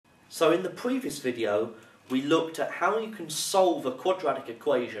So in the previous video, we looked at how you can solve a quadratic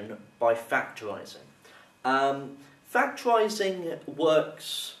equation by factorising. Factorising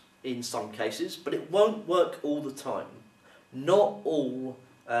works in some cases, but it won't work all the time. Not all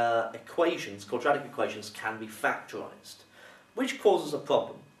quadratic equations can be factorised, which causes a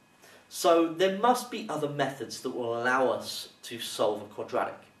problem. So there must be other methods that will allow us to solve a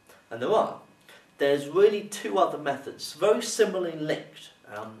quadratic. And there are. There's really two other methods, very similarly linked.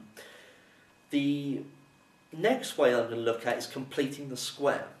 The next way I'm going to look at is completing the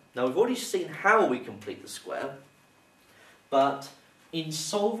square. Now we've already seen how we complete the square, but in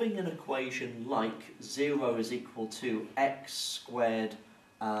solving an equation like 0 is equal to x squared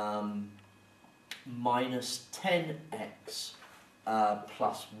minus 10x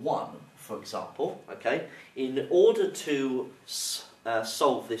plus 1, for example, okay, in order to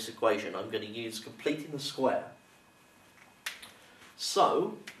solve this equation, I'm going to use completing the square.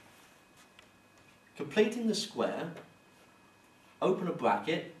 So, completing the square, open a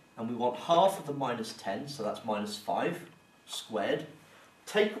bracket, and we want half of the minus 10, so that's minus 5 squared.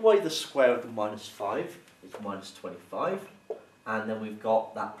 Take away the square of the minus 5, it's minus 25, and then we've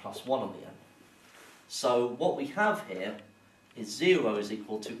got that plus 1 on the end. So what we have here is 0 is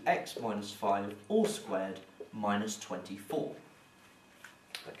equal to x minus 5 all squared minus 24.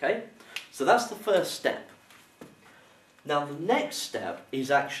 Okay, so that's the first step. Now the next step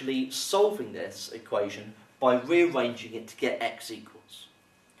is actually solving this equation by rearranging it to get x equals.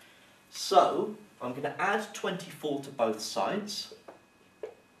 So I'm going to add 24 to both sides.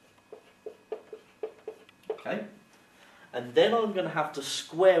 Okay, and then I'm going to have to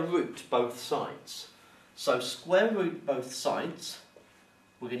square root both sides. So square root both sides,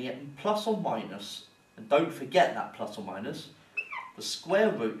 we're going to get plus or minus, and don't forget that plus or minus, the square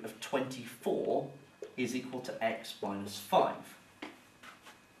root of 24 is equal to x minus 5.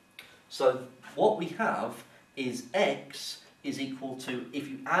 So what we have is x is equal to, if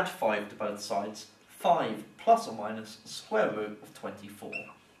you add 5 to both sides, 5 plus or minus the square root of 24.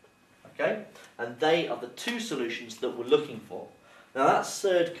 Okay? And they are the two solutions that we're looking for. Now that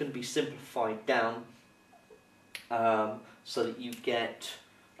third can be simplified down so that you get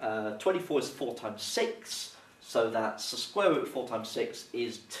 24 is 4 times 6, so that's the square root of 4 times 6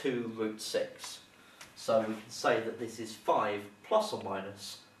 is 2 root 6. So we can say that this is 5 plus or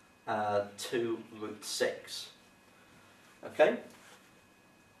minus 2 root 6. Okay?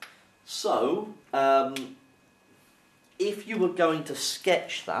 So, if you were going to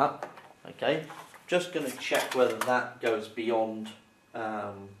sketch that, okay, just going to check whether that goes beyond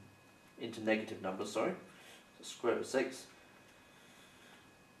into negative numbers, sorry. So square root of 6.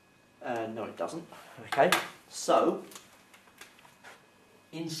 No, it doesn't. Okay, so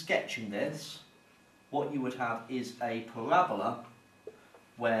in sketching this, what you would have is a parabola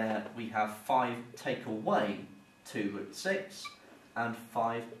where we have 5 take away 2 root 6 and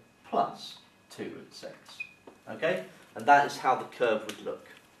 5 plus 2 root 6. Okay, and that is how the curve would look.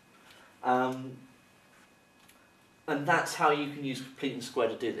 And that's how you can use completing the square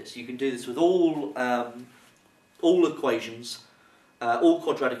to do this. You can do this with all equations, all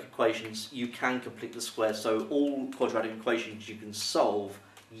quadratic equations. You can complete the square. So all quadratic equations you can solve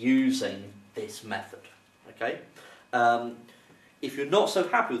using this method. Okay. If you're not so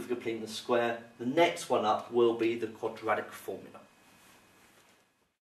happy with completing the square, the next one up will be the quadratic formula.